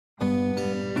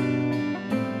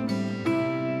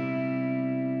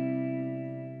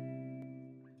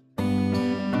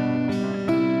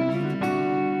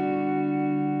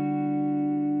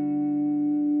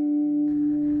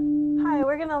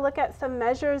to look at some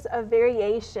measures of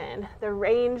variation, the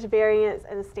range, variance,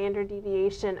 and standard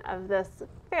deviation of this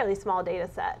fairly small data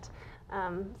set.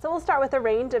 So we'll start with the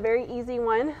range, a very easy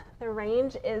one. The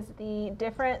range is the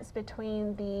difference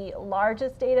between the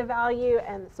largest data value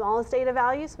and the smallest data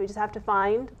value, so we just have to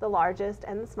find the largest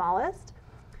and the smallest.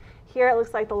 Here it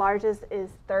looks like the largest is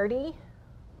 30,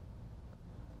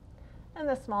 and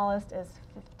the smallest is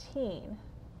 15.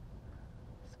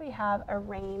 So we have a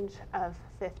range of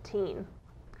 15.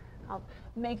 I'll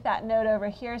make that note over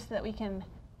here so that we can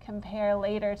compare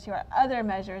later to our other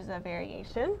measures of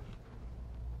variation.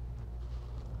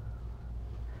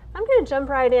 I'm going to jump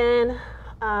right in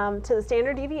to the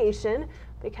standard deviation,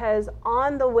 because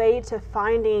on the way to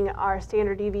finding our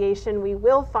standard deviation, we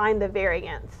will find the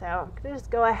variance. So I'm going to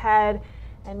just go ahead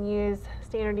and use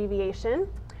standard deviation.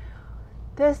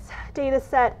 This data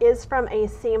set is from a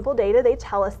sample data. They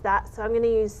tell us that, so I'm going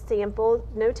to use sample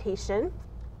notation,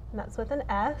 and that's with an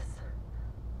S.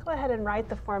 Go ahead and write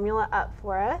the formula up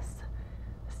for us.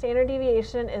 Standard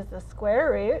deviation is the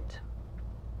square root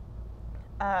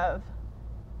of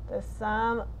the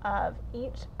sum of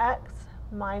each x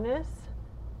minus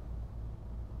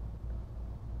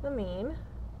the mean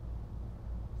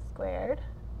squared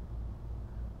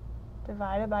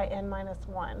divided by n minus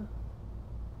 1.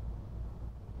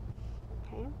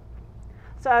 Okay.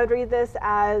 So I would read this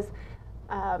as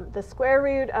the square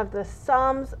root of the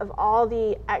sums of all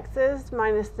the x's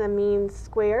minus the mean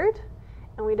squared,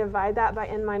 and we divide that by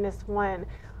n minus 1.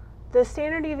 The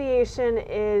standard deviation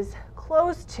is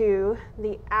close to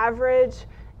the average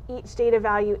each data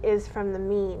value is from the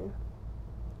mean.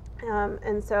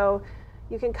 And so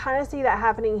you can kind of see that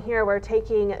happening here. We're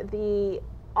taking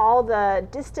all the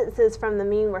distances from the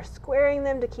mean, we're squaring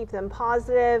them to keep them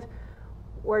positive.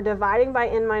 We're dividing by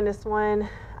n minus 1.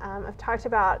 I've talked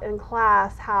about in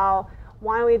class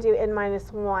why we do n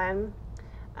minus 1,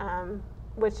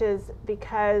 which is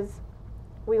because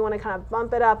we want to kind of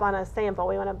bump it up on a sample.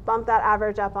 We want to bump that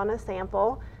average up on a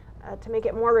sample to make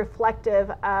it more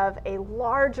reflective of a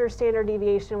larger standard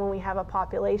deviation when we have a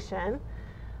population.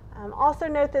 Also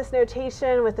note this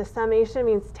notation with the summation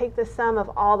means take the sum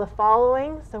of all the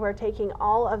following. So we're taking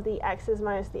all of the x's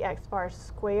minus the x bars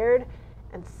squared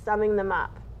and summing them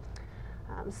up.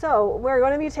 So we're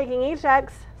going to be taking each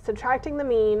x, subtracting the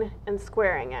mean, and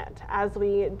squaring it as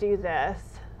we do this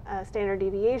standard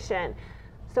deviation.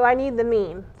 So I need the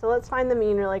mean. So let's find the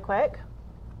mean really quick.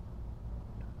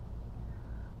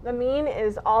 The mean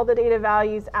is all the data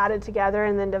values added together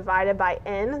and then divided by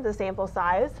n, the sample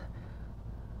size.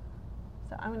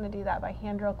 So I'm going to do that by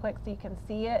hand real quick so you can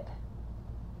see it.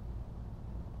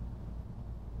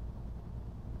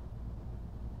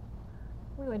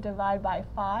 We would divide by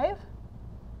 5.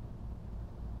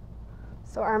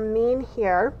 So our mean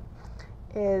here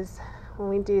is, when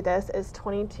we do this, is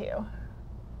 22.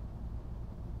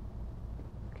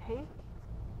 Okay.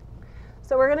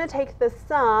 So we're going to take the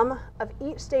sum of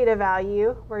each data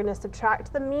value, we're going to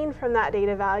subtract the mean from that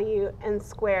data value and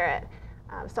square it.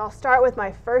 So I'll start with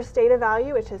my first data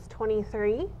value, which is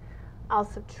 23. I'll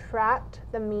subtract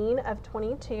the mean of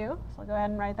 22, so I'll go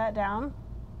ahead and write that down.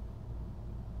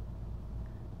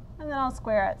 And then I'll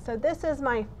square it. So this is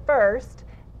my first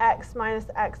x minus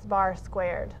x bar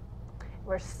squared.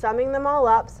 We're summing them all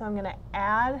up, so I'm going to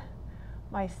add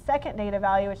my second data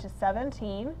value, which is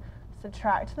 17,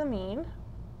 subtract the mean,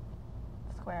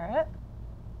 square it.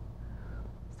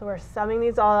 So we're summing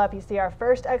these all up. You see our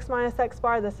first x minus x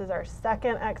bar, this is our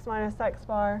second x minus x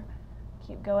bar.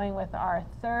 Keep going with our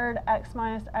third x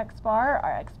minus x bar.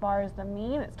 Our x bar is the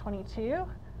mean, it's 22.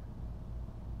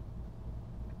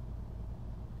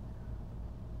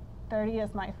 30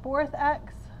 is my fourth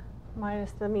x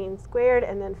minus the mean squared,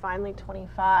 and then finally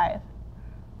 25.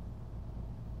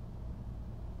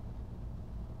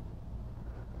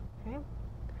 Okay.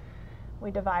 We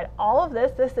divide all of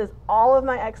this. This is all of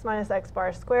my x minus x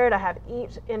bars squared. I have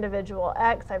each individual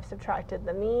x. I've subtracted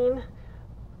the mean.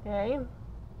 Okay.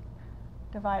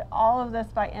 Divide all of this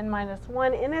by n minus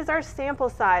 1. N is our sample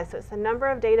size, so it's the number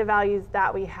of data values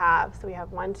that we have. So we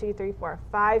have 1, 2, 3, 4,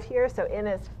 5 here. So n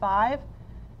is 5.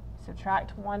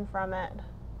 Subtract 1 from it.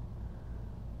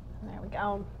 And there we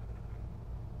go.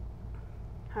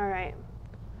 All right.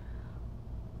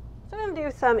 So I'm going to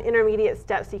do some intermediate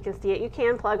steps so you can see it. You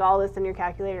can plug all this in your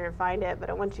calculator and find it, but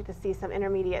I want you to see some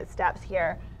intermediate steps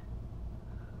here.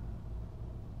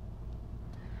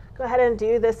 Go ahead and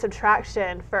do the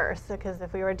subtraction first, because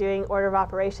if we were doing order of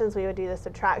operations, we would do the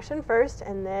subtraction first,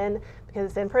 and then, because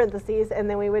it's in parentheses, and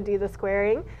then we would do the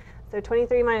squaring. So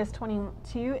 23 minus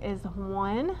 22 is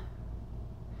 1.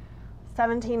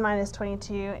 17 minus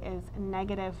 22 is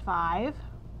negative 5.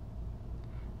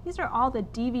 These are all the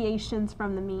deviations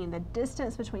from the mean, the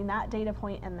distance between that data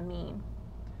point and the mean.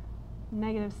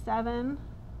 -7,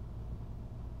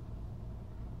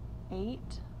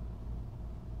 8,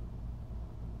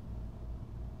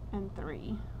 and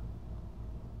 3.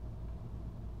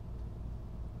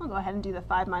 I'll go ahead and do the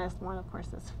 5 minus 1, of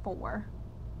course, is 4.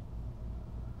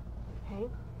 Okay.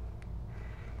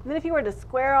 And then if you were to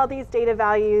square all these data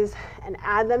values and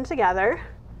add them together,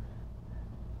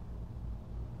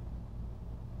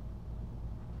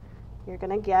 you're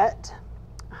going to get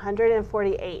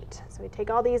 148. So we take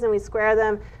all these and we square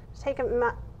them. Just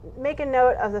make a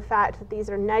note of the fact that these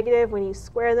are negative. When you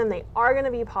square them, they are going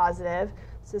to be positive.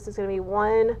 So this is going to be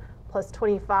 1 plus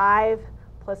 25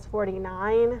 plus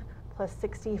 49 plus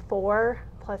 64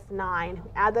 plus 9.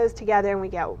 We add those together and we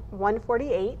get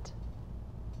 148.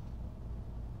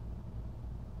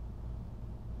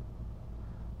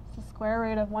 So square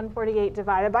root of 148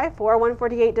 divided by 4.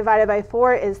 148 divided by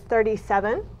 4 is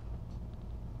 37.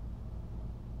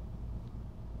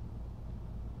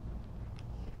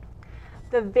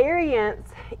 The variance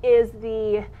is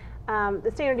the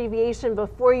standard deviation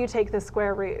before you take the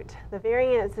square root. The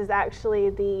variance is actually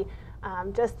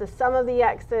just the sum of the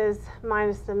x's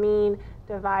minus the mean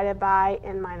divided by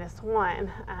n minus 1.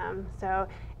 So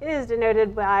it is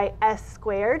denoted by s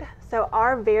squared. So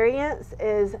our variance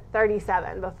is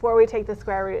 37. Before we take the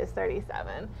square root is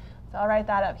 37. So I'll write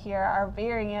that up here. Our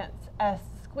variance s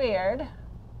squared is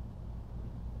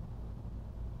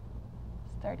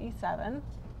 37.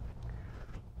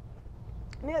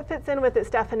 And it fits in with its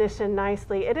definition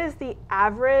nicely. It is the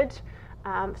average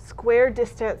square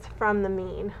distance from the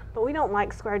mean. But we don't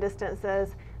like square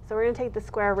distances, so we're going to take the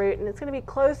square root, and it's going to be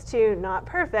close to, not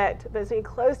perfect, but it's going to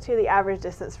be close to the average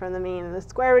distance from the mean. And the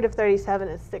square root of 37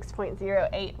 is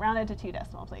 6.08, rounded to 2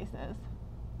 decimal places.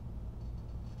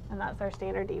 And that's our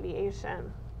standard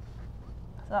deviation.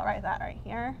 So I'll write that right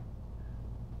here.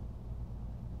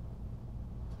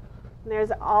 And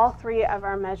there's all 3 of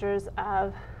our measures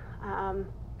of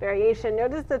variation.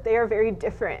 Notice that they are very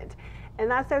different,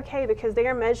 and that's okay because they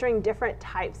are measuring different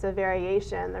types of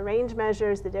variation. The range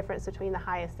measures the difference between the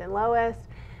highest and lowest.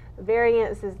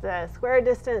 Variance is the square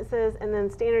distances, and then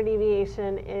standard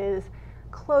deviation is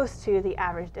close to the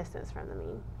average distance from the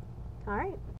mean. All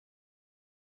right.